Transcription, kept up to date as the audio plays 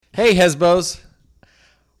Hey, Hesbos.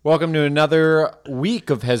 Welcome to another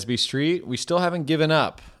week of Hesby Street. We still haven't given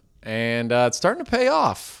up, and it's starting to pay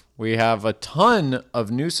off. We have a ton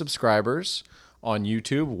of new subscribers on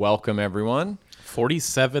YouTube. Welcome, everyone.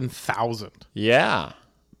 47,000. Yeah.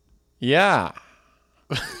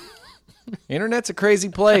 Internet's a crazy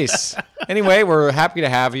place. Anyway, we're happy to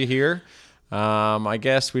have you here. I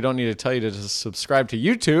guess we don't need to tell you to subscribe to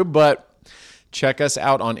YouTube, but check us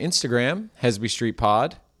out on Instagram, Hesby Street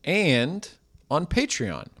Pod, and on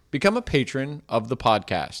Patreon. Become a patron of the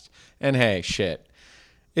podcast. And hey, shit.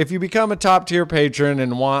 If you become a top tier patron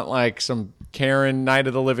and want like some Karen, Night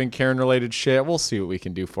of the Living Karen related shit, we'll see what we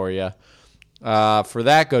can do for you. For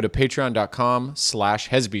that, go to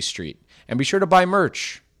patreon.com/Hesby Street. And be sure to buy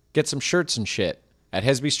merch. Get some shirts and shit at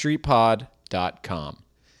HesbyStreetPod.com.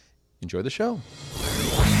 Enjoy the show.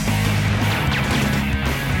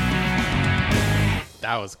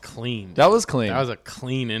 That was clean. That was clean. That was a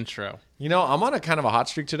clean intro. You know, I'm on a kind of a hot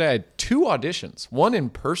streak today. I had 2 auditions, one in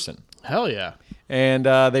person. Hell yeah. And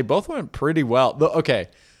they both went pretty well.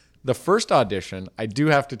 The first audition, I do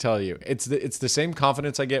have to tell you, it's the same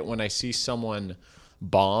confidence I get when I see someone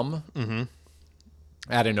bomb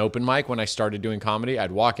at an open mic when I started doing comedy.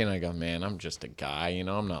 I'd walk in and I go, man, I'm just a guy. You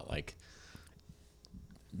know, I'm not like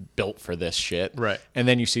built for this shit. Right. And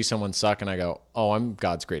then you see someone suck and I go, oh, I'm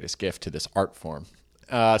God's greatest gift to this art form.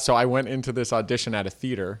 So I went into this audition at a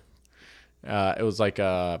theater. It was like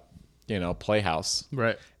a, playhouse.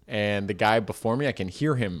 Right. And the guy before me, I can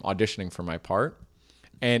hear him auditioning for my part.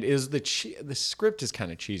 And the script is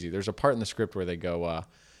kind of cheesy. There's a part in the script where they go,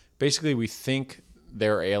 basically we think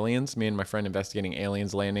they're aliens. Me and my friend investigating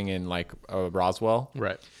aliens landing in like Roswell.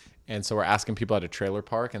 Right. And so we're asking people at a trailer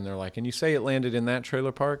park, and they're like, and you say it landed in that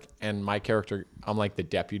trailer park? And my character, I'm like the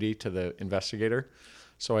deputy to the investigator.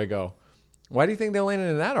 So I go, why do you think they landed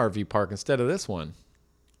in that RV park instead of this one?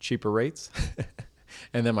 Cheaper rates?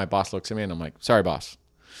 And then my boss looks at me, and I'm like, sorry, boss.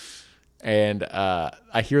 And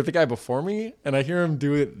I hear the guy before me, and I hear him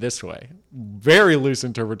do it this way. Very loose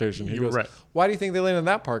interpretation. He goes, right. Why do you think they landed in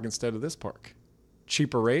that park instead of this park?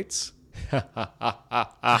 Cheaper rates?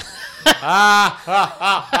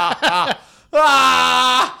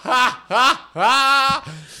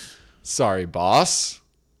 Sorry, boss.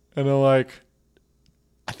 And I'm like,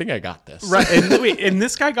 I think I got this. Right. And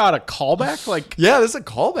this guy got a callback? Like, yeah, this is a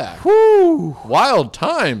callback. whoo. Wild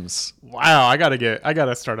times. Wow, I gotta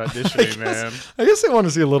start auditioning, man. I guess I want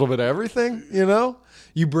to see a little bit of everything, you know?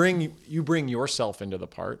 You bring yourself into the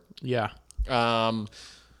part. Yeah.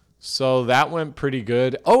 So that went pretty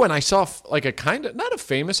good. Oh, and I saw like a kind of, not a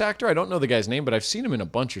famous actor. I don't know the guy's name, but I've seen him in a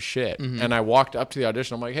bunch of shit. Mm-hmm. And I walked up to the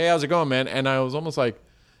audition. I'm like, hey, how's it going, man? And I was almost like,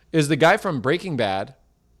 is the guy from Breaking Bad?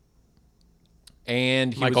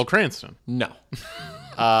 And Michael Cranston. No.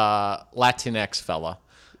 Latinx fella.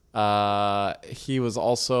 He was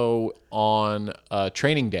also on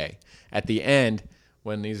Training Day at the end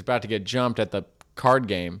when he's about to get jumped at the card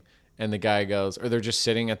game. And the guy goes, or they're just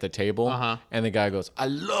sitting at the table, and the guy goes, I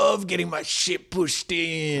love getting my shit pushed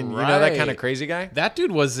in. Right. You know, that kind of crazy guy? That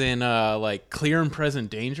dude was in like Clear and Present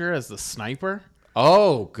Danger as the sniper.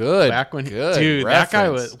 Oh, good. Back when, good dude, reference. That guy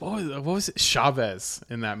was, what was it? Chavez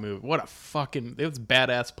in that movie. What a fucking, it was a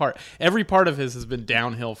badass part. Every part of his has been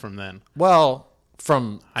downhill from then. Well,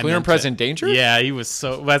 from Clear and Present Danger? Yeah, he was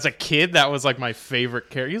so, as a kid, that was like my favorite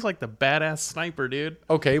character. He was like the badass sniper, dude.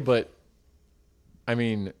 Okay, but, I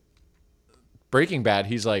mean, Breaking Bad,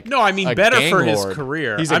 he's like no, I mean better for his lord.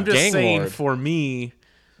 career. He's I'm just saying lord. For me,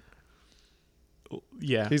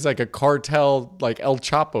 yeah, he's like a cartel, like El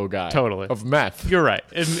Chapo guy, totally of meth. You're right.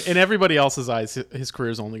 In everybody else's eyes, his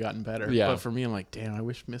career's only gotten better. Yeah, but for me, I'm like, damn, I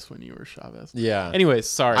wish Miss when you were Chavez. Yeah. Anyways,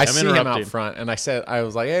 sorry, I see him out front, and I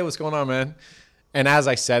was like, hey, what's going on, man? And as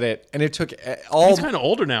I said it, and it took all. He's kind of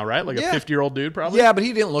older now, right? Like a 50-year-old dude, probably. Yeah, but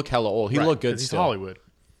he didn't look hella old. He looked good. He's still. Hollywood.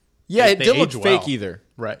 Yeah, it didn't look age fake well. either.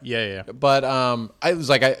 Right. Yeah. But I was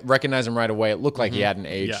like, I recognized him right away. It looked like he hadn't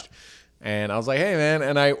aged. Yeah. And I was like, hey, man.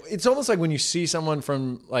 And it's almost like when you see someone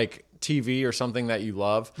from like TV or something that you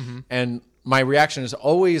love. And my reaction is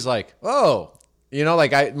always like, oh,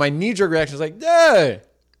 like my knee-jerk reaction is like, hey.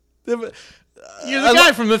 You're the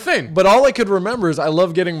guy from The Thing. But all I could remember is I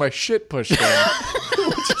love getting my shit pushed in.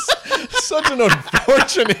 Which is such an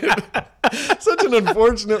unfortunate. You're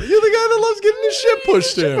the guy that loves getting his shit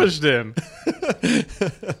pushed in.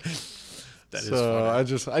 That is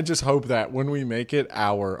funny. I just hope that when we make it,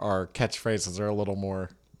 our catchphrases are a little more.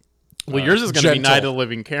 Well, yours is going to be gentle. Night of the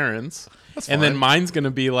Living Karens. That's and fine. then mine's going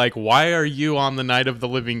to be like, why are you on the Night of the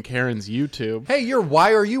Living Karens YouTube? Hey,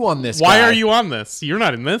 why are you on this? Why guy? are you on this? You're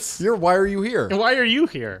not in this. Why are you here? Why are you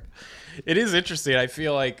here? It is interesting. I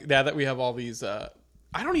feel like now that we have all these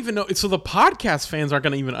I don't even know. So the podcast fans aren't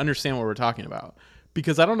going to even understand what we're talking about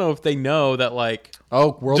because I don't know if they know that like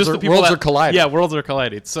worlds are colliding. Yeah, worlds are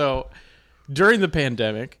colliding. So during the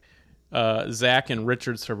pandemic, Zach and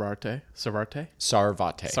Richard Sarvate.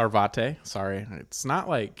 Sorry, it's not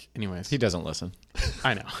like. Anyways, He doesn't listen.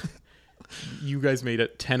 I know. You guys made a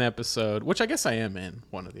 10-episode, which I guess I am in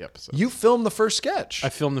one of the episodes. You filmed the first sketch. I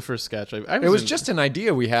filmed the first sketch. It was just an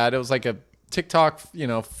idea we had. It was like a TikTok,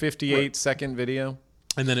 58-second video.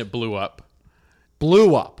 And then it blew up.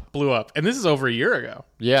 Blew up. And this is over a year ago.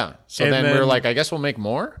 Yeah. So then we were like, I guess we'll make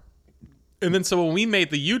more. And then so when we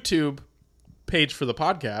made the YouTube page for the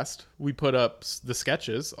podcast, we put up the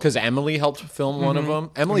sketches. Because Emily helped film one of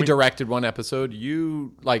them. Emily directed one episode.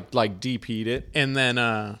 You like DP'd it. And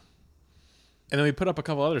then we put up a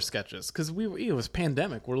couple other sketches because it was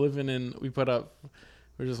pandemic. We're just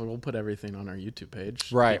like, we'll put everything on our YouTube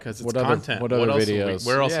page. Right. Because it's what content. What other videos?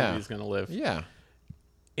 Where else are these going to live? Yeah.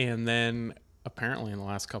 And then apparently in the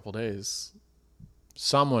last couple days,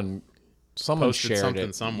 someone posted shared something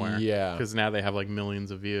it somewhere. Yeah. Because now they have like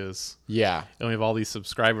millions of views. Yeah. And we have all these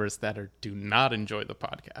subscribers that do not enjoy the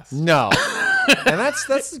podcast. No. And that's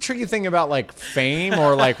the tricky thing about like fame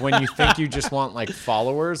or like when you think you just want like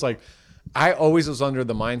followers. Like I always was under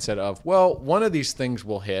the mindset of, well, one of these things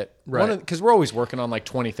will hit. Right. Because we're always working on like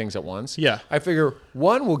 20 things at once. Yeah. I figure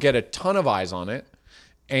one will get a ton of eyes on it.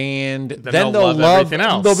 And then they'll love everything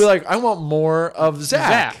else. They'll be like, I want more of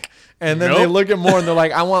Zach. And then they look at more and they're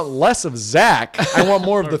like, I want less of Zach. I want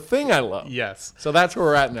more of the thing I love. Yes. So that's where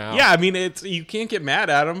we're at now. Yeah, I mean, you can't get mad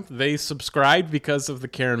at them. They subscribed because of the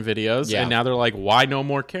Karen videos. Yeah. And now they're like, why no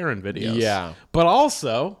more Karen videos? Yeah. But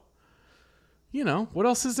also, what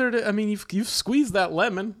else is there to... I mean, you've squeezed that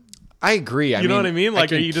lemon. I agree. You know what I mean?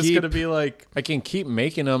 Like, are you just going to be like... I can keep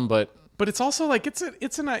making them, but... But it's also like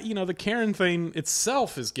the Karen thing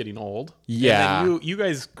itself is getting old. Yeah. And then you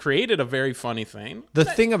guys created a very funny thing. The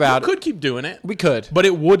thing about you could keep doing it. We could. But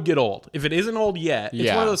it would get old. If it isn't old yet, it's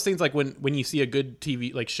Yeah. one of those things like when you see a good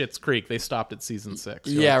TV like Schitt's Creek, they stopped at season 6.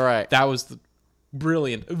 You're Yeah, like, right. That was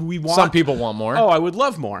brilliant. Some people want more. Oh, I would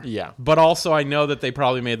love more. Yeah. But also I know that they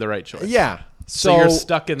probably made the right choice. Yeah. So you're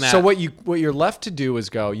stuck in that. So what you're left to do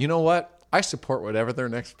is go, you know what? I support whatever their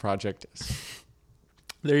next project is.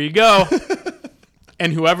 There you go.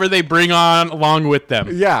 And whoever they bring on along with them.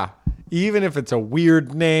 Yeah. Even if it's a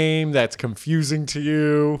weird name that's confusing to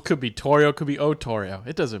you. Could be Torio, could be Otorio.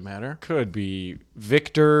 It doesn't matter. Could be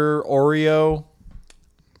Victor Oreo.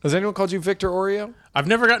 Has anyone called you Victor Oreo? I've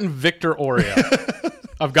never gotten Victor Oreo.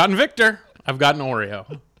 I've gotten Victor. I've gotten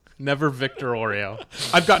Oreo. Never Victor Oreo.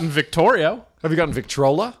 I've gotten Victorio. Have you gotten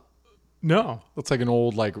Victrola? No. That's like an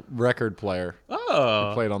old like record player.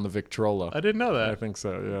 Oh. Played on the Victrola. I didn't know that. I think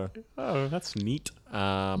so, yeah. Oh, that's neat.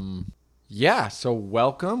 Yeah, so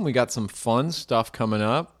welcome. We got some fun stuff coming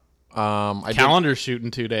up. Calendar shoot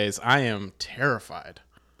in 2 days. I am terrified.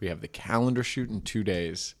 We have the calendar shoot in 2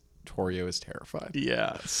 days. Torio is terrified.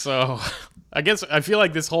 Yeah, so I guess I feel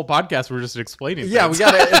like this whole podcast we're just explaining. Yeah, things. we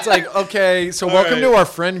got it. It's like, okay, so welcome to our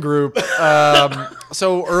friend group.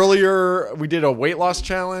 So earlier we did a weight loss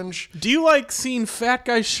challenge. Do you like seeing fat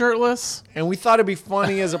guys shirtless? And we thought it'd be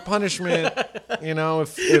funny as a punishment,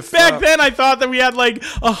 if Back then I thought that we had like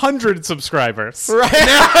 100 subscribers. Right.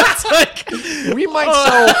 Now it's like we might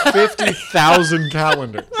sell 50,000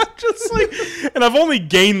 calendars. just like, and I've only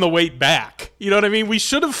gained the weight back. You know what I mean? We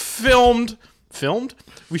should have filmed?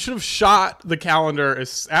 We should have shot the calendar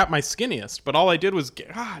at my skinniest, but all I did was,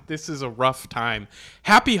 this is a rough time.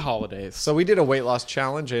 Happy holidays. So we did a weight loss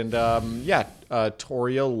challenge, and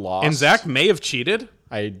Torio lost. And Zach may have cheated.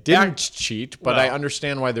 I didn't cheat, but I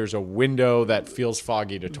understand why there's a window that feels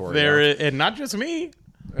foggy to Torio. And not just me.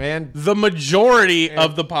 And the majority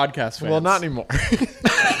of the podcast fans. Well, not anymore.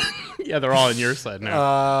 Yeah, they're all on your side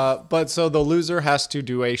now. But so the loser has to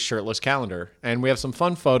do a shirtless calendar, and we have some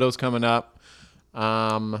fun photos coming up.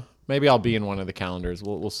 Maybe I'll be in one of the calendars.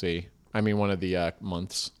 We'll see. I mean, one of the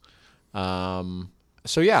months.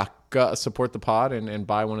 So yeah, support the pod and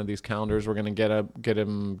buy one of these calendars. We're gonna get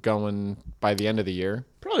them going by the end of the year.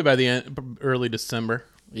 Probably by the end, early December.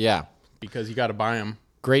 Yeah, because you got to buy them.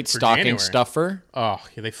 Great stocking January. Stuffer. Oh,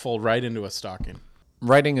 yeah, they fold right into a stocking.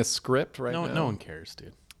 Writing a script right now. No one cares,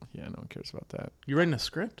 dude. Yeah, no one cares about that. You writing a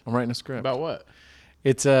script? I'm writing a script. About what?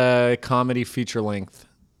 It's a comedy, feature-length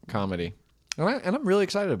comedy. And I'm really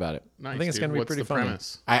excited about it. Nice, I think it's going to be What's pretty the funny.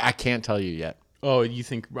 premise? I can't tell you yet. Oh, you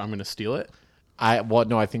think I'm going to steal it?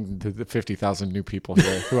 No, I think the 50,000 new people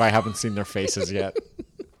here who I haven't seen their faces yet.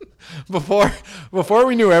 Before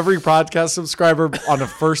we knew every podcast subscriber on a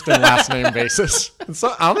first and last name basis. It's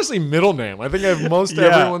honestly middle name. I think I have most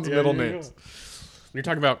everyone's middle names. You're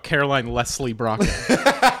talking about Caroline Leslie Brocco.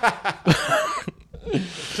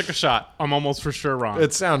 Took a shot. I'm almost for sure wrong.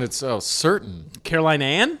 It sounded so certain. Caroline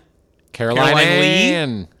Ann? Caroline Lee?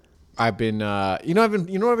 Ann. I've been, you know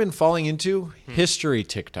what I've been falling into? History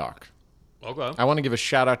TikTok. Okay. I want to give a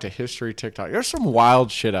shout out to History TikTok. There's some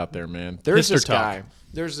wild shit out there, man. There's Hister this talk. guy.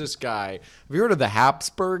 There's this guy. Have you heard of the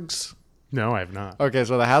Habsburgs? No, I have not. Okay,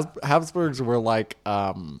 so the Habsburgs were like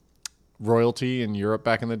royalty in Europe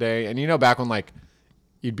back in the day, and you know, back when like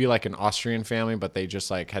you'd be like an Austrian family, but they just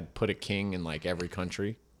like had put a king in like every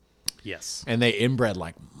country, Yes. and they inbred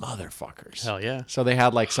like motherfuckers. Hell yeah. So they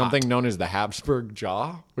had like something known as the Habsburg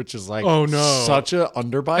jaw, which is like Oh, no. such a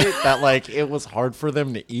underbite that like it was hard for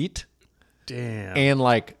them to eat Damn. and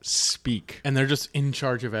like speak. And they're just in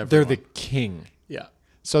charge of everything. They're the king. Yeah.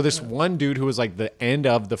 So this one dude who was like the end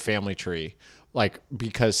of the family tree, like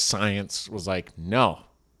because science was like no,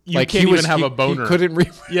 You like can't even have a boner. He couldn't.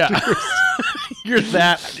 Yeah. You're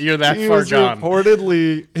that He far was gone.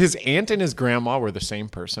 reportedly his aunt and his grandma were the same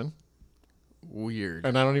person, Weird.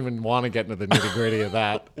 and I don't even want to get into the nitty gritty of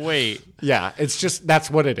that. Wait. Yeah, it's just that's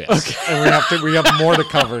what it is, okay. And we have more to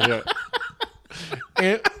cover here.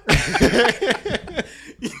 And,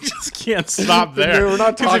 You just can't stop there. We're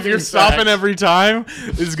not Because if talking you're sex. stopping every time,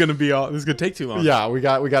 this is gonna take too long. yeah, we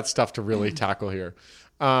got stuff to really tackle here.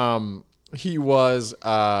 He was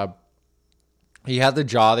he had the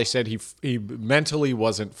jaw. They said he mentally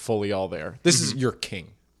wasn't fully all there. This is your king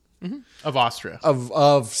Of Austria.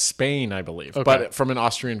 of Spain, I believe, but from an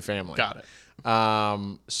Austrian family. Got it.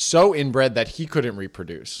 So inbred that he couldn't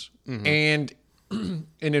reproduce, and in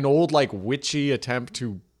an old like witchy attempt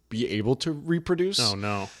to be able to reproduce, Oh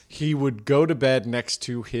no. he would go to bed next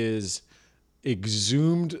to his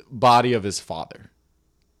exhumed body of his father,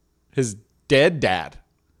 his dead dad.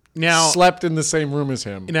 Now Slept in the same room as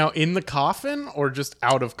him. in the coffin or just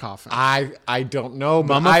out of coffin? I don't know.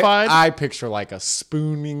 But Mummified? I picture like a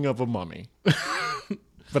spooning of a mummy.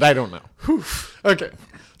 But I don't know. Okay.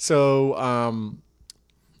 So,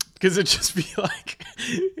 Because it'd just be like,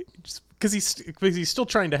 because he's still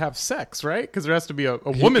trying to have sex, right? Because there has to be a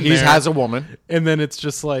woman he there, has a woman. and then it's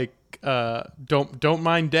just like, don't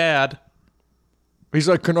mind Dad. He's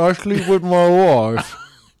like, can I sleep with my wife?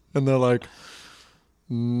 And they're like,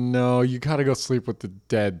 no, you got to go sleep with the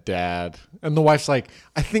dead dad. And the wife's like,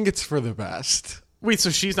 I think it's for the best. Wait, so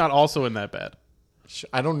she's not also in that bed?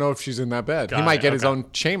 I don't know if she's in that bed. He Got might it, get his okay. own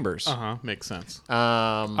chambers. Makes sense.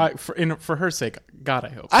 For her sake, God, I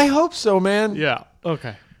hope. I hope so, man. Yeah.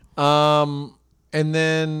 Okay. And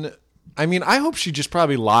then, I mean, I hope she just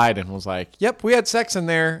probably lied and was like, yep, we had sex in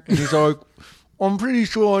there. And he's like, I'm pretty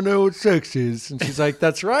sure I know what sex is. And she's like,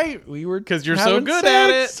 that's right. We were 'Cause you're so having good sex, at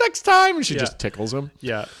it. Sex time. And she Yeah. just tickles him.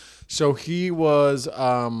 Yeah. So he was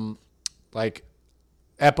like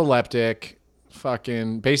epileptic,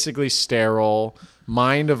 fucking basically sterile,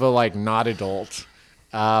 mind of a like not adult,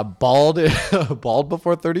 bald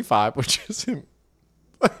before 35, which isn't.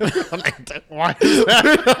 Why is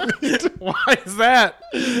that? Why is that?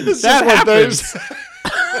 It's That just what happens. those-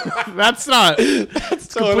 That's not.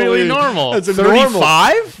 That's completely totally normal. That's a 35?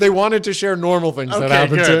 normal. They wanted to share normal things that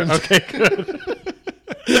happen to him. Okay, good.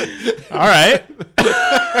 All right.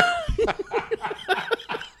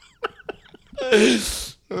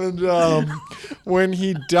 And when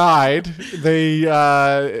he died, they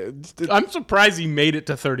I'm surprised he made it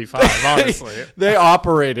to 35, honestly. they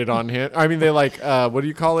operated on him. I mean, they like what do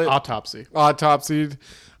you call it? Autopsy. Autopsied.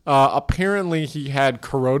 Apparently, he had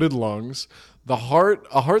corroded lungs. A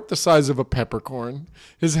heart the size of a peppercorn.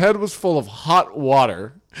 His head was full of hot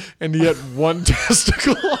water, and he had one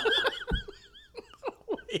testicle.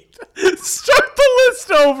 Wait. Start the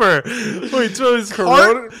list over. Wait, so his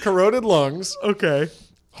heart... corroded lungs. Okay.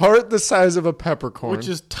 Heart the size of a peppercorn. Which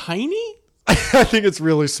is tiny? I think it's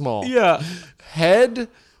really small. Yeah. Head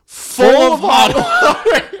full of hot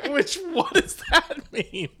water. Which, what does that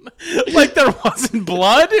mean? Like there wasn't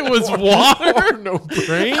blood? It was water? Or no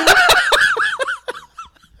brain.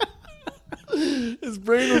 His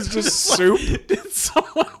brain was just soup.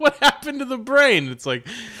 What happened to the brain? It's like,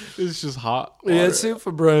 it's just hot water. Yeah, soup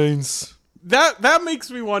for brains. That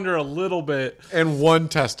makes me wonder a little bit. And one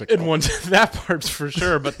testicle. And one, that part's for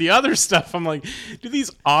sure. But the other stuff, I'm like, do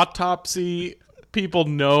these autopsy people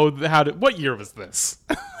know how to, what year was this?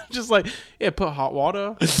 Just like, yeah, put hot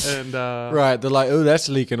water and Right, they're like, oh, that's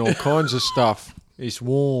leaking all kinds of stuff. It's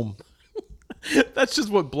warm. that's just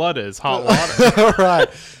what blood is, hot water. All right,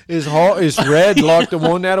 it's hot, it's red like the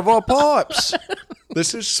one out of our pipes.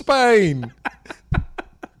 This is Spain.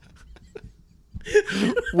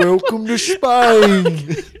 Welcome to Spain.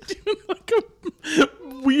 Like a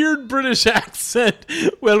weird British accent.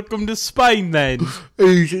 Welcome to Spain, then.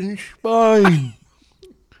 Asian Spine.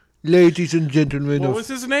 Ladies and gentlemen. What was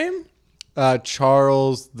his name?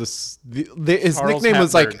 Charles. His Charles nickname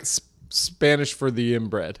was like Hepburn. Spanish for the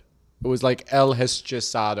inbred. It was like El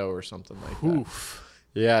Hechizado or something like that. Oof.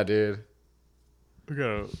 Yeah, dude.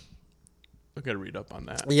 I gotta read up on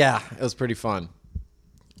that. Yeah, it was pretty fun.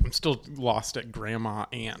 I'm still lost at Grandma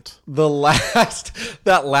Aunt.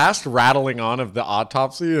 That last rattling on of the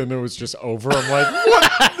autopsy, and it was just over. I'm like,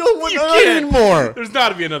 what? No, You not can't. anymore. There's got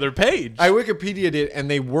to be another page. I Wikipedia'd it, and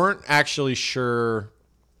they weren't actually sure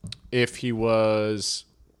if he was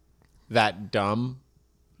that dumb.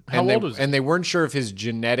 How old is he? And they weren't sure if his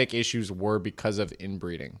genetic issues were because of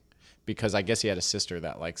inbreeding. Because I guess he had a sister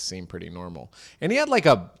that like seemed pretty normal. And he had like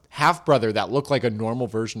a half brother that looked like a normal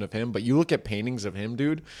version of him. But you look at paintings of him,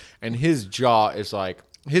 dude, and his jaw is like,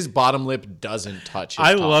 his bottom lip doesn't touch his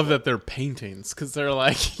I top love lip. that they're paintings because they're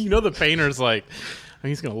like, the painter's like,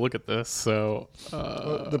 he's going to look at this. So,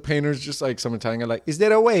 The painter's just like someone telling her like, is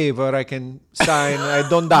there a waiver I can sign? I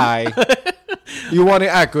don't die. You want it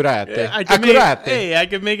accurate. I can make, I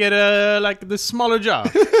can make it like the smaller jaw.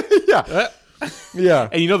 Yeah. Yeah.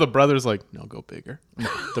 And the brother's like, no, go bigger.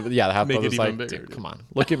 The half Make it brother's even like, bigger, dude, dude. come on.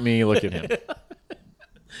 Look at me. Look at him.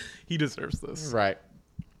 He deserves this. Right.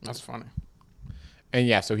 That's funny. And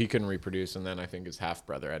yeah, so he couldn't reproduce. And then I think his half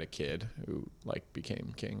brother had a kid who like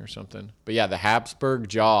became king or something. But yeah, the Habsburg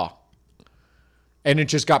jaw. And it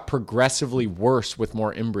just got progressively worse with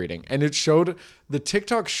more inbreeding. And the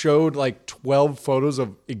TikTok showed like 12 photos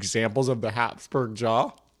of examples of the Habsburg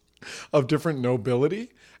jaw of different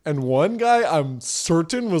nobility. And one guy, I'm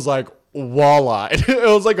certain, was like wall-eyed. It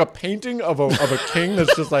was like a painting of a king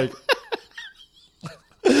that's just like,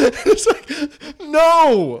 it's like,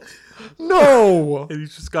 no. And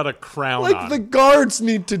he's just got a crown Like on. the guards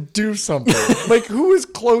need to do something. Like who is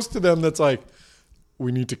close to them that's like,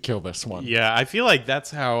 we need to kill this one. Yeah, I feel like that's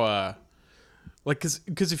how, because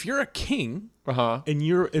if you're a king Uh-huh. and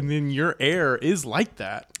then your heir is like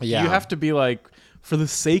that, Yeah. you have to be like, for the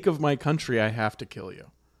sake of my country, I have to kill you.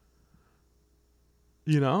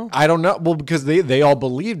 I don't know. Well, because they all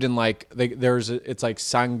believed in like it's like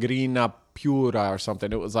sanguina pura or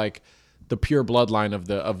something. It was like the pure bloodline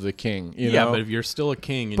of the king. You know? But if you're still a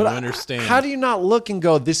king and But you understand, how do you not look and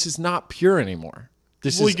go, this is not pure anymore?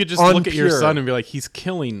 This well, is you could just look at your unpure." son and be like, he's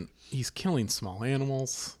killing small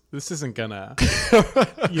animals. This isn't gonna,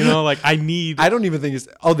 like I need. I don't even think it's.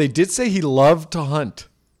 Oh, they did say he loved to hunt.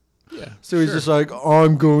 Yeah. So he's just like,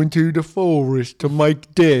 I'm going to the forest to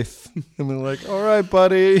make death. And they're like, all right,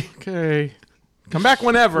 buddy. Okay. Come back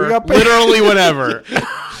whenever. We got- Literally whenever.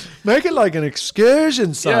 Make it like an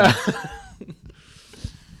excursion, son.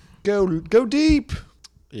 Yeah. Go deep.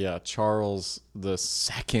 Yeah, Charles the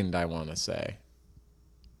Second, I want to say.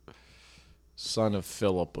 Son of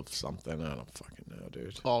Philip of something. I don't fucking know,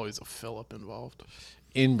 dude. Always a Philip involved.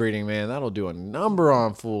 Inbreeding, man. That'll do a number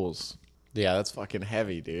on fools. Yeah, that's fucking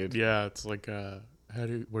heavy, dude. Yeah, it's like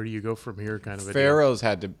where do you go from here kind of a deal. Pharaohs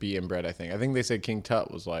had to be inbred, I think. I think they said King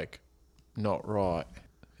Tut was like, not right.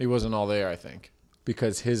 He wasn't all there, I think.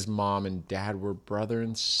 Because his mom and dad were brother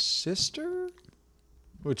and sister?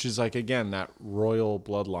 Which is like, again, that royal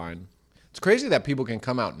bloodline. It's crazy that people can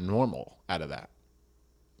come out normal out of that.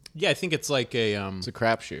 Yeah, I think it's like It's a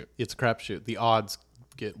crapshoot. it's a crapshoot. The odds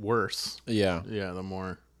get worse. Yeah. Yeah, the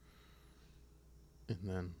more. And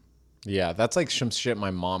then. Yeah, that's like some shit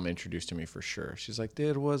my mom introduced to me for sure. She's like,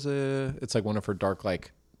 it's like one of her dark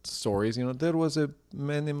like stories, there was a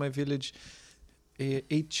man in my village,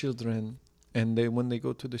 8 children, and when they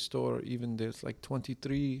go to the store, even there's like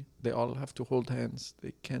 23, they all have to hold hands.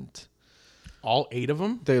 They can't. All 8 of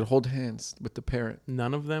them? They hold hands with the parent.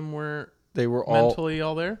 None of them were They were all mentally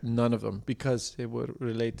all there? none of them because they were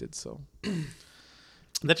related. So.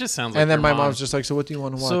 That just sounds like And then your my mom. mom's just like, so what do you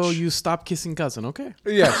want to watch? So you stop kissing cousin, okay?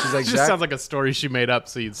 yeah, she's like, It just sounds like a story she made up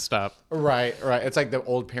so you'd stop. right. It's like the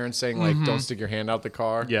old parents saying like, don't stick your hand out the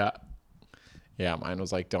car. Yeah. Yeah, mine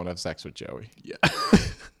was like, don't have sex with Joey. Yeah.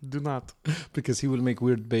 Do not. Because he will make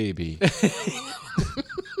weird baby.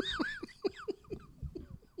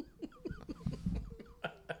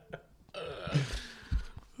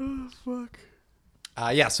 Fuck.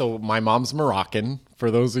 Yeah, so my mom's Moroccan, for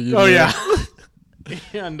those of you Oh who- yeah.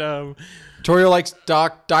 And Torio likes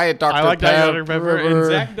Diet Dr. I like Pepper. Dr. Pepper, and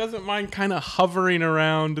Zach doesn't mind kind of hovering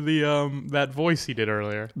around the that voice he did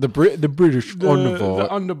earlier. The British The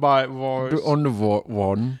underbite voice. The undervote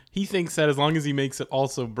one. He thinks that as long as he makes it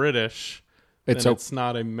also British, It's then a- it's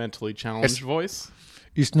not a mentally challenged voice.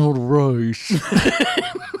 It's not rice.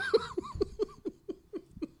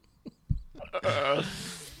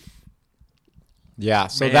 Yeah.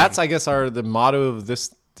 So Man. that's, I guess, the motto of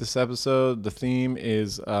this episode. The theme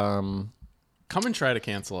is Come and try to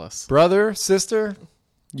cancel us. brother, sister,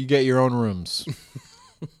 you get your own rooms.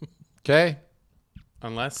 Okay.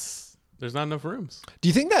 Unless there's not enough rooms. Do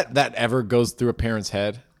you think that ever goes through a parent's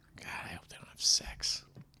head? God, I hope they don't have sex.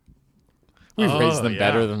 We've raised them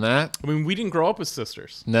better than that. I mean, we didn't grow up with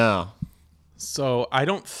sisters. No. So I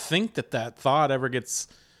don't think that thought ever gets...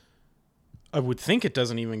 I would think it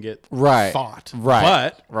doesn't even get Right. thought.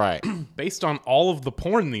 Right. But Right. based on all of the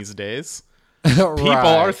porn these days, people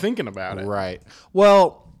are thinking about it. Right.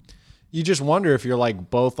 Well, you just wonder if you're like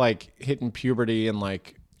both like hitting puberty and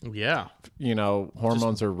like, Yeah. you know,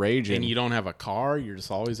 hormones are raging. And you don't have a car. You're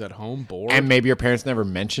just always at home, bored. And maybe your parents never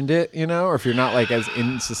mentioned it, you know, or if you're not like as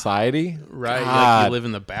in society. right. Like God. you live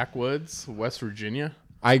in the backwoods, West Virginia.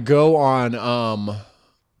 I go on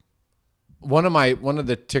one of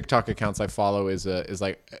the TikTok accounts I follow is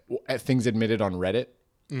like things admitted on Reddit.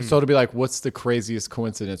 So it'll be like, what's the craziest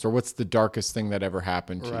coincidence, or what's the darkest thing that ever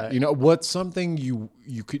happened to you? Right. You know, what's something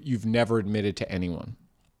you've never admitted to anyone?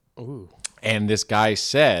 Ooh. And this guy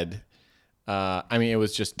said, I mean, it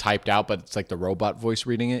was just typed out, but it's like the robot voice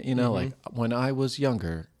reading it. You know, like when I was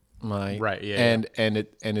younger, Right, yeah, and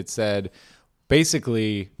it said,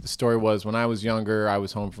 basically the story was when I was younger, I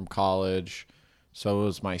was home from college, so it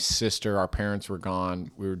was my sister. Our parents were gone.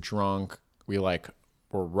 We were drunk. We like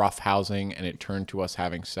were roughhousing, and it turned to us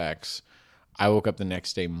having sex. I woke up the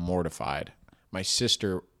next day mortified. My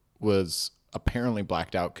sister was apparently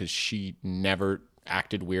blacked out because she never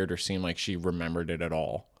acted weird or seemed like she remembered it at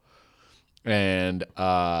all. And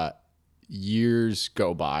years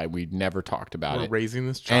go by. We'd never talked about We're it. raising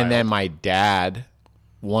this child. And then my dad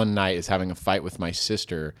one night is having a fight with my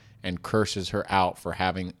sister and curses her out for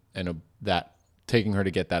having taking her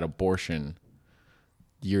to get that abortion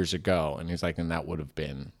years ago. And he's like, and that would have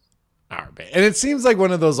been our baby. And it seems like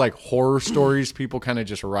one of those like horror stories people kind of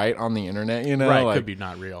just write on the internet, you know? right. Like, Could be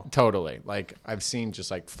not real. totally. Like I've seen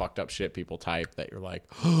just like fucked up shit people type that you're like,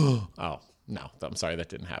 oh, no, I'm sorry, that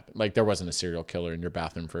didn't happen. Like there wasn't a serial killer in your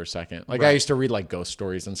bathroom for a second. Like I used to read like ghost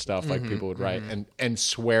stories and stuff like people would write and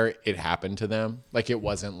swear it happened to them. Like it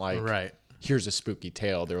wasn't like, Right. here's a spooky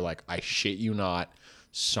tale. They're like, I shit you not,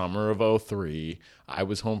 summer of 2003, I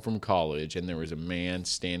was home from college and there was a man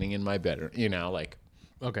standing in my bedroom, you know, like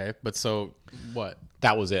Okay. But so what?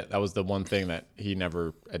 that was it. That was the one thing that he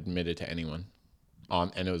never admitted to anyone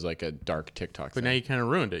on. And it was like a dark TikTok But thing. now you kind of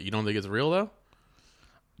ruined it. You don't think it's real though?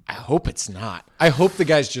 I hope it's not. I hope the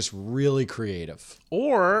guy's just really creative.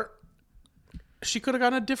 Or she could have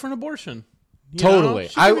gotten a different abortion. You Totally. know?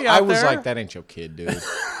 She could be I out was there. like, that ain't your kid, dude.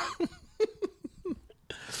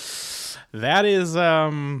 That is,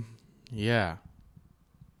 yeah.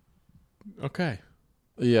 Okay.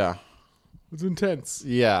 Yeah. It's intense.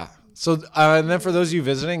 Yeah. So, and then for those of you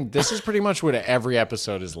visiting, this is pretty much what every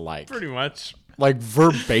episode is like. Pretty much. Like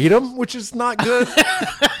verbatim, which is not good.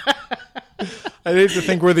 I hate to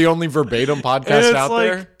think we're the only verbatim podcast out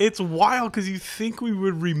there. It's wild because you think we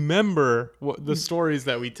would remember the stories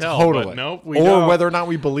that we tell. Totally. But nope, we or don't. whether or not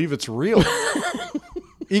we believe it's real.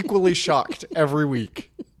 Equally shocked every week.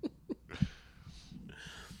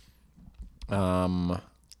 I'm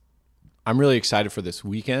really excited for this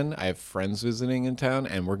weekend. I have friends visiting in town,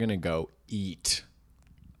 and we're gonna go eat.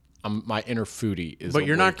 My inner foodie is. But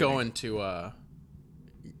you're not awakening. going to,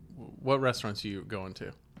 what restaurants are you going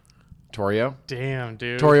to? Torio. Damn,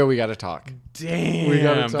 dude. Torio, we got to talk. Damn. We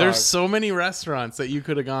gotta talk. There's so many restaurants that you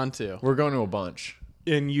could have gone to. We're going to a bunch.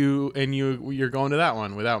 And you're going to that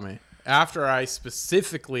one without me. After I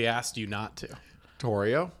specifically asked you not to.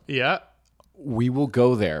 Torio, Yeah. we will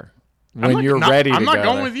go there when you're ready to go. I'm not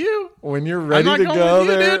going there. with you. When you're ready not to going go with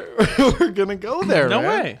you, there, we're gonna go there. No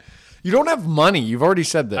man. way. You don't have money. You've already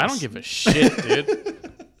said this. I don't give a shit,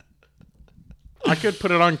 dude. I could put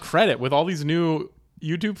it on credit with all these new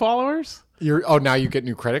YouTube followers. Now you get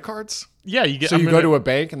new credit cards. Yeah, you get. So you go to a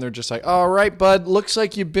bank and they're just like, "All right, bud. Looks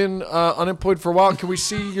like you've been unemployed for a while. Can we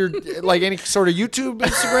see your like any sort of YouTube,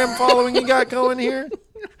 Instagram following you got going here?"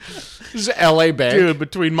 This is LA Bank. dude.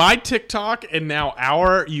 Between my TikTok and now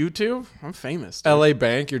our YouTube, I'm famous. Dude. LA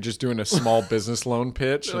Bank. You're just doing a small business loan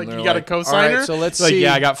pitch. Like and you they're got a like, cosigner. All right, so let's like, see.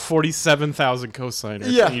 yeah, I got 47,000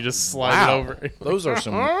 cosigners. Yeah. and you just slide Wow. it over. Those are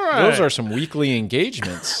some. All right. Those are some weekly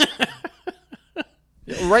engagements.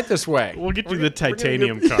 Right this way. We'll get you the gonna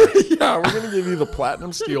titanium give- card. Yeah, we're gonna give you the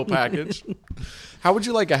platinum steel package. How would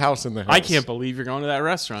you like a house in the house? I can't believe you're going to that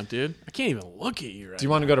restaurant, dude. I can't even look at you right Do you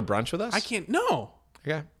want to go to brunch with us? I can't. No.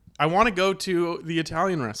 Okay. I want to go to the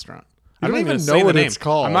Italian restaurant. You I'm don't not even gonna know say what the name. it's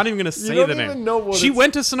called. I'm not even going to You say don't the name. even know what she it's-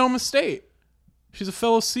 went to Sonoma State. She's a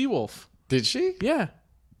fellow Seawolf. Did she? Yeah.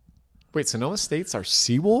 Wait, Sonoma States are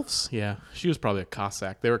sea wolves? Yeah, she was probably a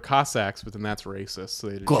Cossack. They were Cossacks, but then that's racist, so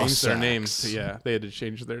they had to change their names. They had to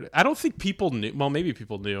change their. I don't think people knew. Well, maybe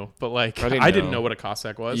people knew, but like I didn't know what a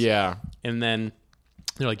Cossack was. Yeah. And then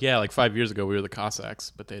they're like, yeah, like 5 years ago we were the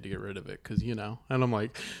Cossacks, but they had to get rid of it because And I'm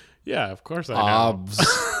like, yeah, of course I know.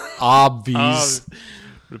 Obvious.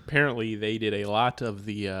 But apparently they did a lot of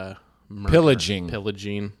the murder.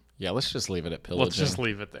 Pillaging. Yeah, let's just leave it at pillaging. Let's just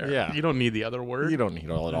leave it there. Yeah. You don't need the other word. You don't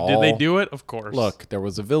need all at all. Did they do it? Of course. Look, there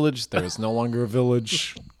was a village. There is no longer a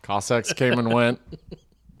village. Cossacks came and went.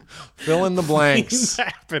 Fill in the blanks. Things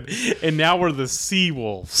happened, and now we're the sea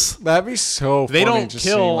wolves. That'd be so funny. They don't just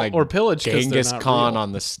kill seeing, like, or pillage 'cause they're Genghis not Khan real.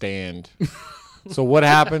 on the stand. So what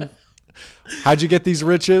happened? How'd you get these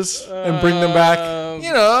riches and bring them back?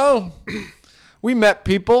 We met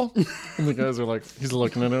people. And the guys are like, he's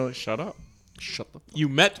looking at it like, shut up. Shut the fuck. You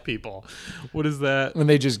met people. What is that? And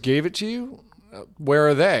they just gave it to you? Where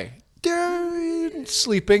are they? They're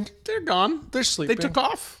sleeping. They're gone. They're sleeping. They took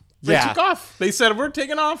off. They Yeah. took off. They said, we're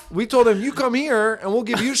taking off. We told them, you come here and we'll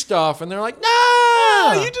give you stuff. And they're like, no!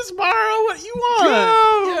 Oh, you just borrow what you want.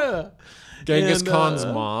 Go. Yeah. Genghis And, Khan's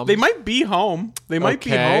mom. They might be home. They might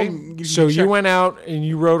be home. So Check. you went out and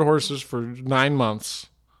you rode horses for 9 months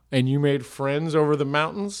and you made friends over the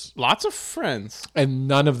mountains Lots of friends. and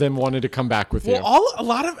none of them wanted to come back with you. Well, a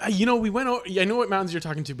lot of, we went over, I know what mountains you're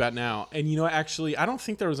talking to about now. And actually, I don't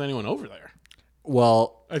think there was anyone over there.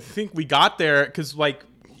 Well, I think we got there because like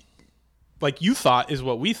you thought is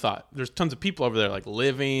what we thought. There's tons of people over there, like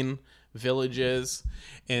living villages.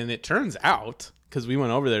 And it turns out, because we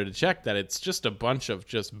went over there to check, that it's just a bunch of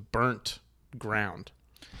just burnt ground.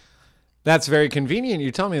 that's very convenient.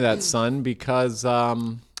 You tell me that, son, because, I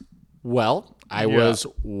was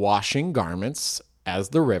washing garments by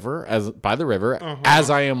the river, as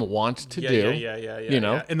I am wont to do.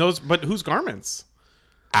 Yeah. And those, but whose garments?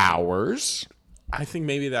 Ours. I think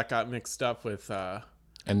maybe that got mixed up with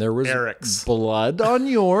And there was Eric's. blood on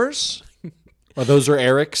yours. Oh, those are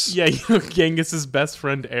Eric's? Yeah, Genghis's best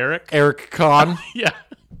friend Eric. Eric Khan. Yeah.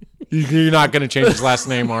 You're not going to change his last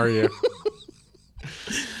name, are you?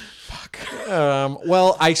 Fuck.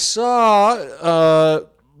 Well, I saw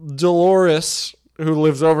Dolores, who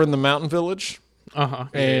lives over in the mountain village,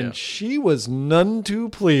 and she was none too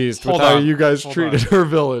pleased with how you guys treated her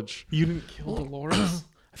village. You didn't kill Dolores?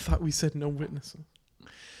 I thought we said no witnesses.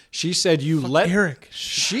 She said you let Eric.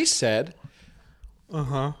 She said,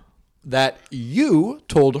 that you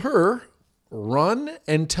told her, run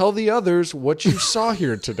and tell the others what you saw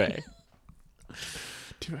here today.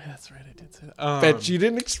 Dude, that's right. I did say that. Bet you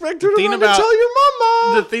didn't expect her to thing run to about- tell your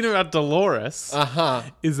mama. The thing about Dolores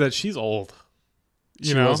is that she's old.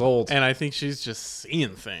 She was old. And I think she's just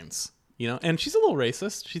seeing things. And she's a little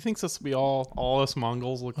racist. She thinks us we all us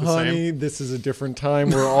Mongols look the Honey, same. this is a different time.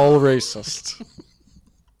 We're all racist.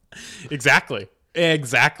 Exactly.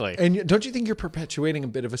 And don't you think you're perpetuating a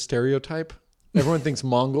bit of a stereotype? Everyone thinks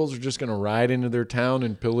Mongols are just going to ride into their town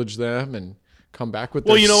and pillage them and come back with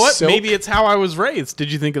their Well, you know what? silk. Maybe it's how I was raised.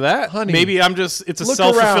 Did you think of that? Honey, Maybe it's a look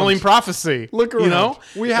self-fulfilling around. prophecy. Look around.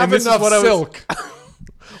 We have And this is enough what I was- silk.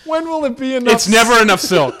 When will it be enough? It's never enough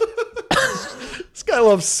silk. This guy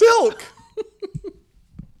loves silk.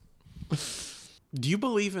 Do you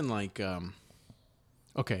believe in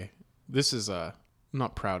okay, this is I'm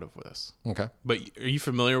not proud of this. Okay. But are you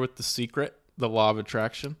familiar with The Secret, the law of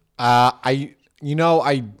attraction? I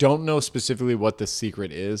don't know specifically what the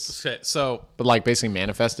secret is, Okay, so but basically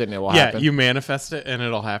manifest it and it will yeah, happen. you manifest it and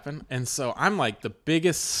it'll happen. And so I'm the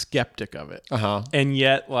biggest skeptic of it. And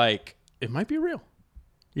yet it might be real.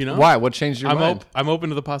 Why? What changed your mind? I'm open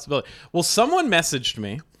to the possibility. Well, someone messaged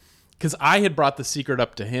me because I had brought The Secret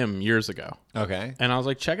up to him years ago. Okay. And I was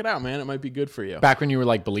like, check it out, man. It might be good for you. Back when you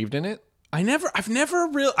were believed in it? I've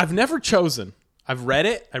never chosen. I've read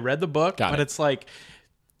it. I read the book, Got but it. it's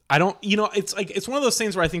I don't, it's one of those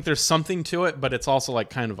things where I think there's something to it, but it's also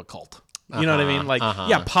kind of a cult. You know what I mean?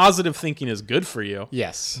 Yeah, positive thinking is good for you.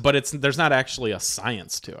 Yes. But there's not actually a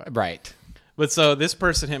science to it. Right. But so this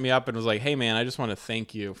person hit me up and was like, "Hey man, I just want to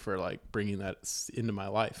thank you for bringing that into my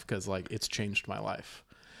life because it's changed my life."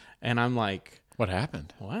 And I'm like, What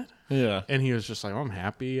happened? "What?" Yeah. And he was just like, "Oh, I'm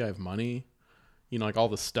happy. I have money. All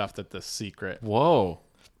the stuff that The Secret." Whoa.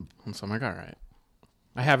 And so I'm like, "All right."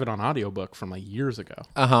 I have it on audiobook from years ago.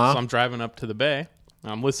 Uh-huh. So I'm driving up to the bay.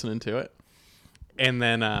 I'm listening to it. And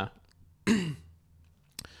then, a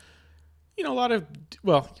lot of,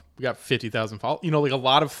 we got 50,000 followers. A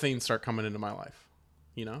lot of things start coming into my life.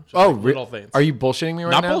 Just little things. Are you bullshitting me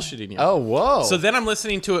right Not now? bullshitting you. Oh, whoa. So then I'm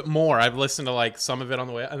listening to it more. I've listened to some of it on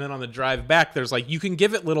the way. And then on the drive back, there's you can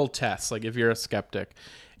give it little tests, if you're a skeptic.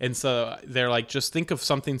 And so they're like, just think of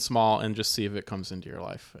something small and just see if it comes into your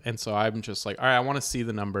life. And so I'm just like, all right, I want to see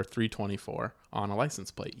the number 324 on a license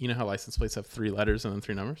plate. You know how license plates have 3 letters and then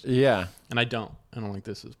 3 numbers? Yeah. And I don't. And I'm like,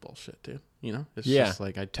 this is bullshit, dude. You know, it's Yeah. just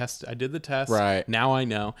like I did the test. Right. Now I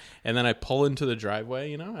know. And then I pull into the driveway,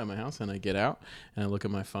 you know, at my house, and I get out and I look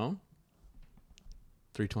at my phone.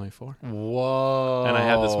 324. Whoa. And I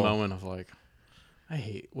had this moment of like, I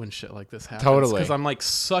hate when shit like this happens. Totally. Because I'm like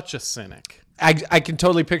such a cynic. I can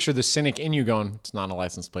totally picture the cynic in you going, it's not a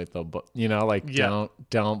license plate though, but you know, like Yeah.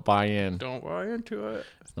 don't buy in. Don't buy into it.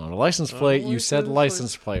 It's not a license plate. You said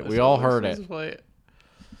license plate. We all heard it. Plate.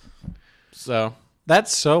 So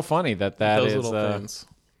That's so funny that those is little things.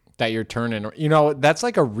 that you're turning. You know, that's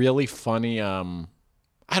like a really funny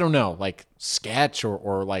I don't know, like sketch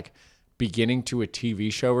or like beginning to a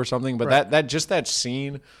TV show or something, but Right. that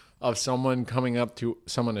scene of someone coming up to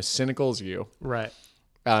someone as cynical as you, Right.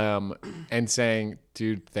 and saying,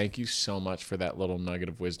 dude, thank you so much for that little nugget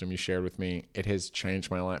of wisdom you shared with me. It has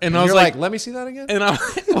changed my life. And I was you're like, let me see that again. And I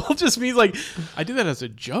well, just means like I did that as a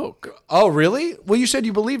joke. Oh, really? Well, you said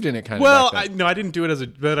you believed in it kind Well, of. Back then. I didn't do it as a,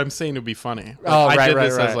 but I'm saying it'd be funny. Like, Oh, I right, did right,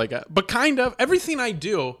 this as right. like but kind of everything I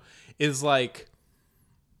do is like,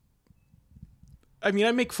 I mean,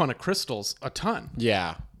 I make fun of crystals a ton.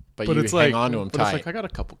 Yeah. But But you it's hang like, on to them but tight. it's like I got a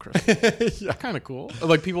couple crystals. Kind of cool.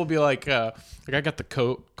 Like people be like I got the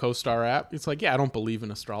CoStar app. It's like, yeah, I don't believe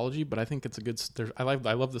in astrology, but I think it's a good. I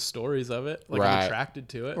love the stories of it. Like I'm Right. attracted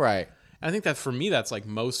to it. Right. And I think that for me, that's like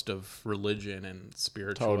most of religion and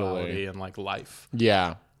spirituality Totally. and like life.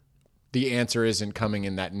 Yeah. The answer isn't coming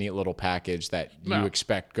in that neat little package that you No.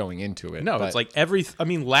 expect going into it. No, but- it's like I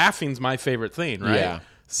mean, laughing's my favorite thing, right? Yeah.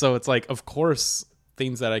 So it's like, of course,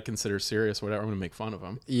 things that I consider serious, whatever, I'm gonna make fun of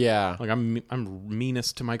them. yeah. Like I'm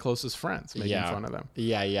meanest to my closest friends, making Yeah. fun of them.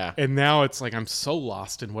 Yeah. Yeah. And now it's like I'm so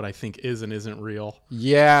lost in what I think is and isn't real,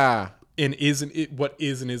 Yeah. and isn't it what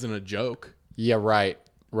is and isn't a joke. Yeah. Right.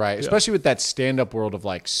 Right. Especially with that stand-up world of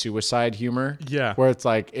like suicide humor. Yeah. Where it's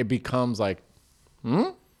like, it becomes like,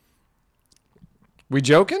 we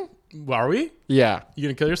joking? Are we? Yeah. You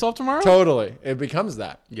gonna kill yourself tomorrow? Totally. It becomes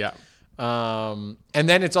that. Yeah. And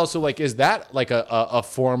then it's also like, is that like a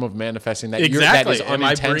form of manifesting that that Exactly. is Am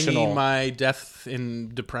I unintentional? bringing my death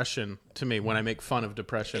and depression to me when I make fun of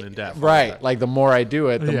depression and death? Right. Like the more I do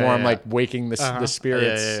it, the Yeah, more I'm yeah. like waking the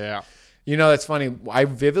spirits. Yeah. You know, that's funny. I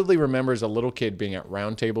vividly remember as a little kid being at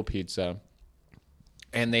Round Table Pizza,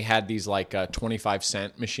 and they had these like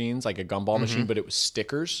 25-cent machines, like a gumball machine, but it was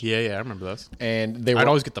stickers. Yeah, I remember those. And they were, I'd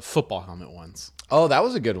always get the football helmet ones. oh, that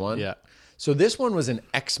was a good one. Yeah. So this one was an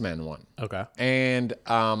X-Men one. Okay. And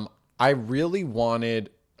I really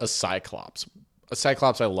wanted a Cyclops. A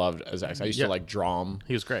Cyclops I loved as X. I used to like draw him.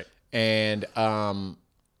 He was great. And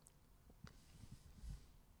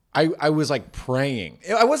I was like praying.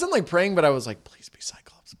 I wasn't like praying, but I was like, please be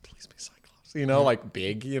Cyclops. Please be Cyclops. You know, like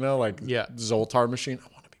big, you know, like Yeah. Zoltar machine. I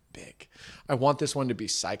want to be big. I want this one to be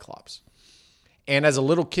Cyclops. And as a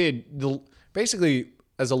little kid, basically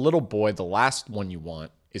as a little boy, the last one you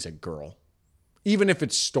want is a girl. Even if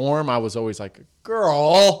it's Storm, I was always like,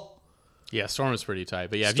 girl. Yeah, Storm was pretty tight.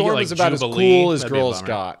 But yeah, Storm if is you get like about as Jubilee, cool as that'd be a girls bummer.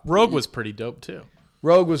 got. Rogue was pretty dope too.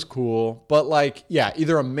 Rogue was cool, but like, yeah,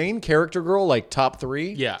 either a main character girl, like top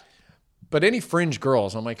 3. Yeah. But any fringe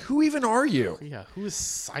girls, I'm like, who even are you? Yeah. Who is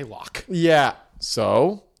Psylocke? Yeah.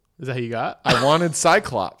 So Is that who you got? I wanted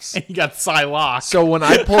Cyclops. You got Psylocke. So when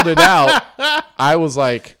I pulled it out, I was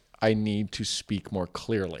like, I need to speak more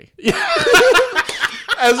clearly.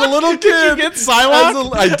 As a little kid. Did you get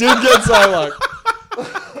Psylocke? I did get Psylocke.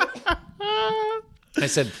 I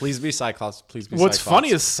said, please be Cyclops. Please be What's Cyclops. funny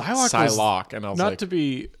is Psylocke was Psylocke. And I was not like, to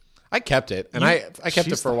be. I kept it. And I kept it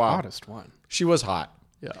she's for a the while. Hottest one. She was hot.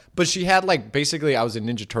 Yeah. But she had like, basically, I was a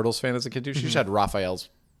Ninja Turtles fan as a kid too. She just had Raphael's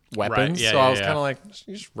weapons. yeah, so I yeah, was yeah. kind of like,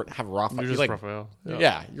 you just have Raphael. You're You're just like, Raphael.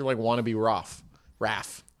 yeah, you're like wannabe Raph.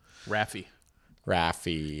 Raffi.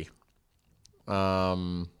 Raffi.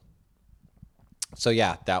 So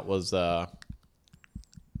yeah, that was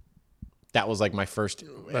like my first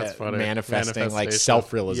That's funny. manifesting like Manifestation.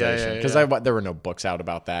 self-realization Yeah, because there were no books out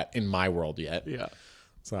about that in my world yet. Yeah.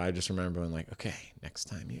 So I just remember being like, okay, next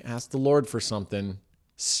time you ask the Lord for something,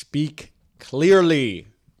 speak clearly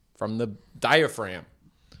from the diaphragm.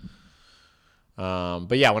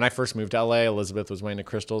 But yeah, when I first moved to LA, Elizabeth was way into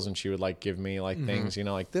crystals, and she would like give me like things, you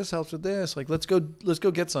know, like this helps with this. Like let's go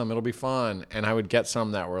get some. It'll be fun. And I would get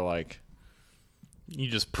some that were like You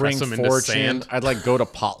just bring press them into fortune. sand. I'd like go to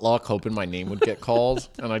potluck hoping my name would get called,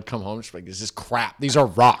 and I'd come home just like, this is crap. These are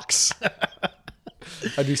rocks.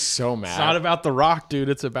 I'd be so mad. It's not about the rock, dude.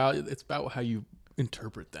 It's about how you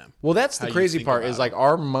interpret them. Well, that's the How you crazy think part about is like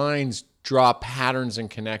our minds draw patterns and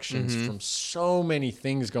connections from so many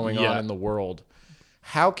things going on in the world.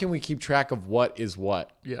 How can we keep track of what is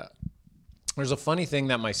what? Yeah. There's a funny thing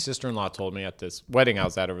that my sister-in-law told me at this wedding I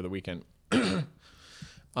was at over the weekend.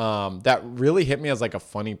 That really hit me as like a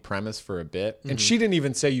funny premise for a bit. And she didn't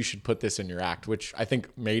even say you should put this in your act, which I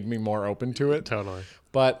think made me more open to it. Totally.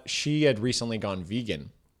 But she had recently gone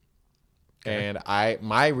vegan. And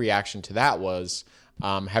my reaction to that was,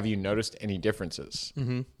 have you noticed any differences?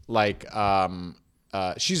 Like,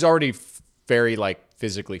 she's already very like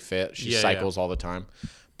physically fit. She cycles all the time.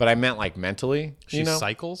 But I meant like mentally. She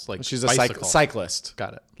cycles? Like she's a bicycle. cyclist.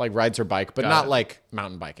 Got it. Like rides her bike, but not like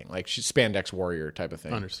mountain biking. Like she's spandex warrior type of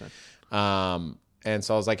thing. Understand. And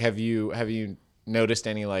so I was like, have you noticed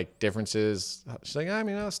any like differences? She's like, I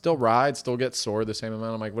mean, I still ride, still get sore the same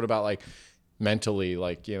amount. I'm like, what about like mentally,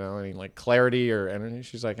 like, you know, any like clarity or energy?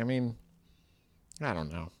 She's like, I mean, I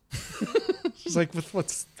don't know. She's like,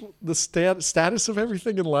 what's the status of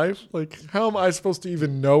everything in life? Like, how am I supposed to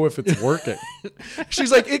even know if it's working?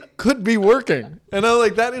 She's like, it could be working. And I'm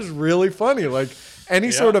like, that is really funny. Like,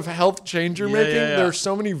 any sort of health change you're making, there's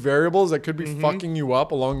so many variables that could be fucking you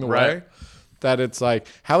up along the way that it's like,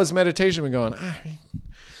 how has meditation been going?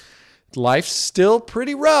 Life's still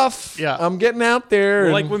pretty rough. Yeah. I'm getting out there.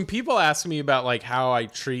 Well, like when people ask me about like how I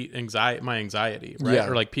treat my anxiety, right? Yeah.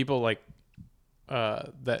 Or like people like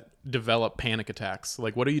that develop panic attacks.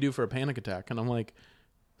 Like, what do you do for a panic attack? And I'm like,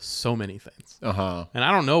 so many things. And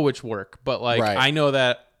I don't know which work, but like I know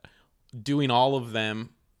that doing all of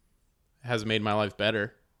them has made my life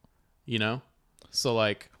better, you know? So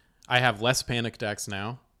like I have less panic attacks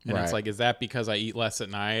now. And it's like, is that because I eat less at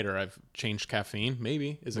night or I've changed caffeine?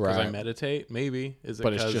 Maybe. Is it because I meditate? Maybe. Is it?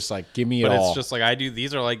 But it's just like, give me it all. But all. it's just like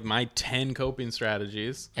these are like my 10 coping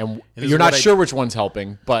strategies. And you're not sure which one's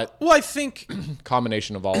helping, but well, I think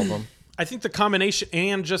combination of all of them. I think the combination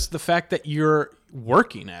and just the fact that you're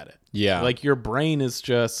working at it. Yeah. Like your brain is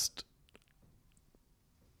just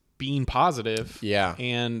being positive. Yeah.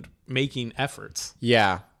 And making efforts.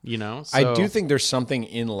 Yeah. You know? So, I do think there's something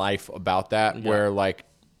in life about that where like,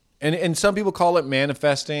 and some people call it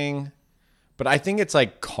manifesting, but I think it's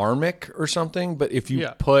like karmic or something. But if you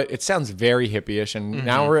it sounds very hippie-ish, and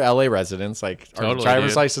now we're LA residents. Like our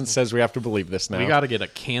driver's license says we have to believe this now. We got to get a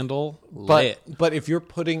candle lit. But if you're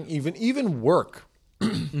putting even work,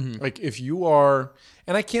 like if you are,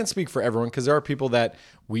 and I can't speak for everyone because there are people that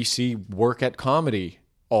we see work at comedy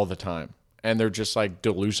all the time, and they're just like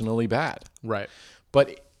delusionally bad. Right.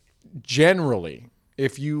 But generally,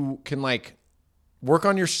 if you can like work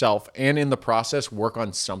on yourself and in the process work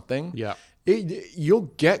on something,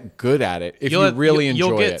 you'll get good at it if you really enjoy it.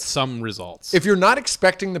 You'll get some results. If you're not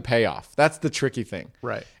expecting the payoff, that's the tricky thing.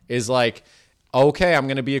 Right. Is like, okay, I'm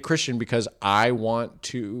going to be a Christian because I want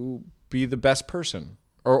to be the best person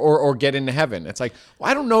or get into heaven. It's like,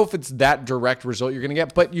 well, I don't know if it's that direct result you're going to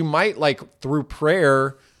get, but you might like through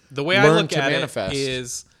prayer the way I look at it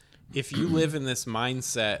is if you live in this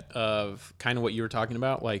mindset of kind of what you were talking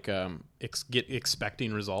about, like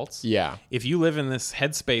expecting results. Yeah. If you live in this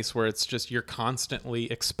headspace where it's just you're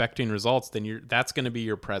constantly expecting results, then that's going to be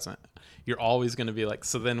your present. You're always going to be like,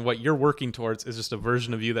 so then what you're working towards is just a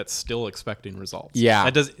version of you that's still expecting results. Yeah.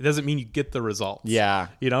 It doesn't mean you get the results. Yeah.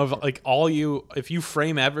 You know, if you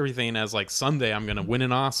frame everything as like someday I'm going to win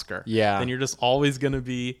an Oscar. Yeah. Then you're just always going to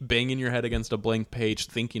be banging your head against a blank page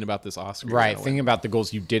thinking about this Oscar. Right. Thinking about the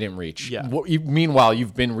goals you didn't reach. Yeah. Meanwhile,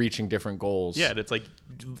 you've been reaching different goals. Yeah. And it's like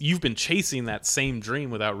you've been chasing that same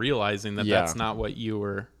dream without realizing that that's not what you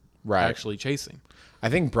were actually chasing. I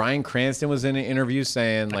think Bryan Cranston was in an interview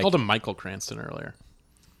saying I called him Michael Cranston earlier.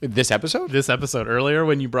 This episode? This episode earlier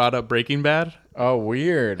when you brought up Breaking Bad. Oh,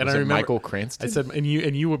 weird. And was I it remember, Michael Cranston? I said, and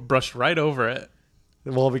you brushed right over it.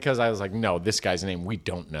 Well, because I was like, no, this guy's name we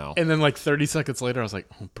don't know. And then like 30 seconds later, I was like,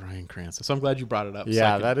 oh, Bryan Cranston. So I'm glad you brought it up.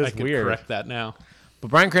 Yeah, so that is I can weird. Correct that now. But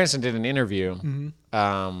Bryan Cranston did an interview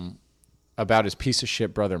about his piece of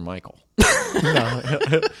shit brother Michael.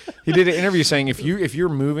 He did an interview saying if you're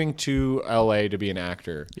moving to LA to be an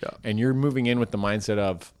actor and you're moving in with the mindset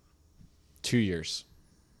of 2 years,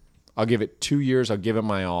 I'll give it 2 years, I'll give it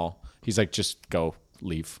my all. He's like, just go,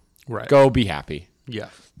 leave. Right. Go be happy. Yeah.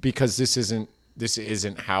 Because this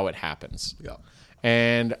isn't how it happens. Yeah.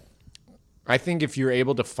 And I think if you're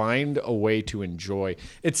able to find a way to enjoy,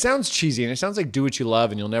 it sounds cheesy and it sounds like do what you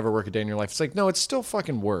love and you'll never work a day in your life. It's like, no, it's still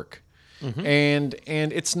fucking work. Mm-hmm.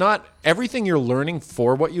 And it's not everything you're learning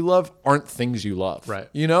for what you love aren't things you love. Right.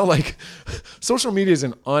 You know, like social media is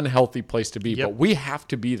an unhealtty place to be, but we have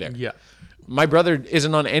to be there. Yeah. My brother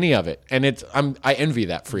isn't on any of it. And I envy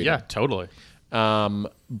that freedom. Yeah, totally.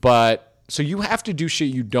 But So you have to do shit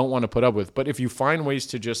you don't want to put up with. But if you find ways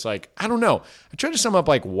to just like, I don't know. I tried to sum up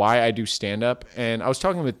like why I do stand up. And I was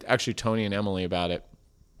talking with actually Tony and Emily about it.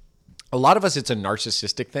 A lot of us, it's a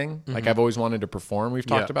narcissistic thing. Like I've always wanted to perform. We've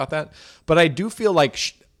talked about that. But I do feel like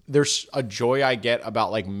there's a joy I get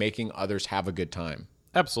about like making others have a good time.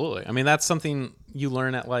 Absolutely. I mean, that's something you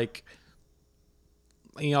learn at like,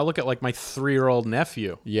 you know, I look at like my 3-year-old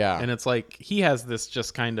nephew. Yeah. And it's like, he has this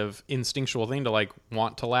just kind of instinctual thing to like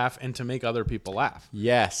want to laugh and to make other people laugh.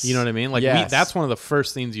 Yes. You know what I mean? Like that's one of the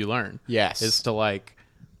first things you learn. Yes. Is to like,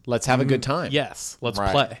 let's have a good time. yes, let's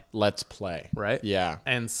Right. play. Let's play. Right. Yeah.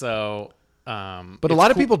 And so, But a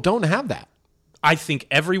lot of people don't have that. I think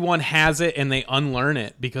everyone has it and they unlearn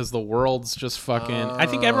it because the world's just fucking, I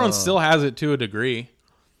think everyone still has it to a degree.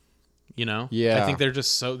 You know? Yeah. I think they're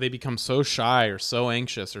just they become so shy or so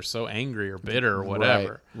anxious or so angry or bitter or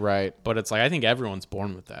whatever. Right. But it's like, I think everyone's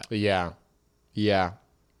born with that. Yeah. Yeah.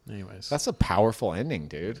 Anyways. That's a powerful ending,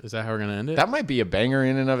 dude. Is that how we're going to end it? That might be a banger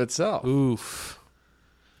in and of itself. Oof.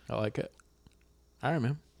 I like it. All right,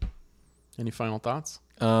 man. Any final thoughts?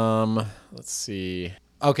 Let's see.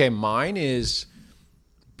 Okay, mine is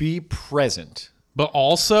be present. But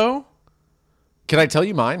also, Can I tell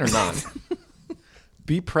you mine or not?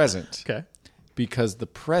 Be present. okay, Because the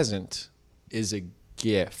present is a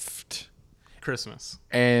gift. Christmas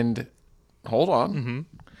And hold on.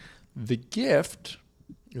 The gift,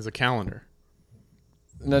 is a calendar.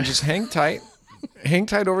 now just hang tight. Hang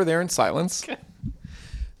tight over there in silence.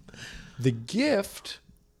 The gift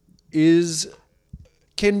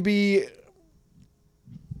can be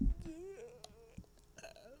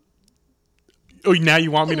Oh, now you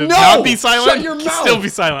want me to No! not be silent? Shut your mouth! Still be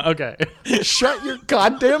silent. Okay. shut your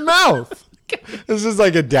goddamn mouth. This is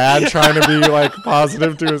like a dad trying to be like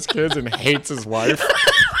positive to his kids and hates his wife.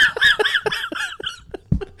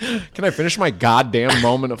 Can I finish my goddamn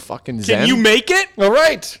moment of fucking zen? Can you make it? All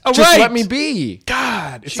right. All Just right. let me be.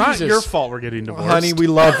 God, it's not Jesus. your fault we're getting divorced. Honey, we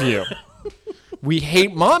love you. We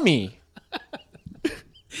hate mommy.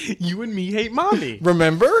 You and me hate mommy.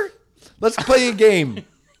 Remember? Let's play a game.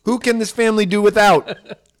 Who can this family do without?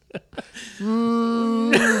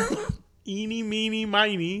 Eeny, meeny,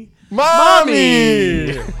 miny.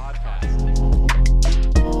 Mommy! I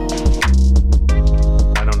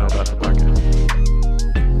don't know about the podcast.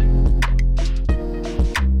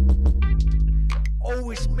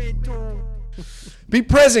 Always meant to. Be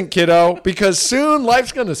present, kiddo, because soon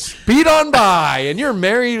life's going to speed on by and you're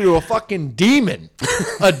married to a fucking demon.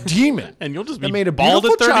 A demon. And you'll just That be made a bald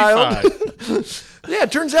at beautiful 35. child. Yeah,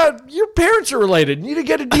 it turns out your parents are related. You need to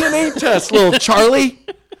get a DNA test, little Charlie.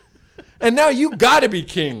 And now you got to be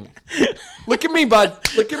king. Look at me, bud.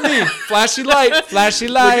 Look at me. Flashy light. Flashy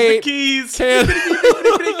Look at the light. keys.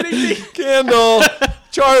 Candle.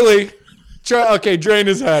 Charlie. Okay, drain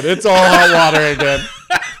his head. It's all hot water again.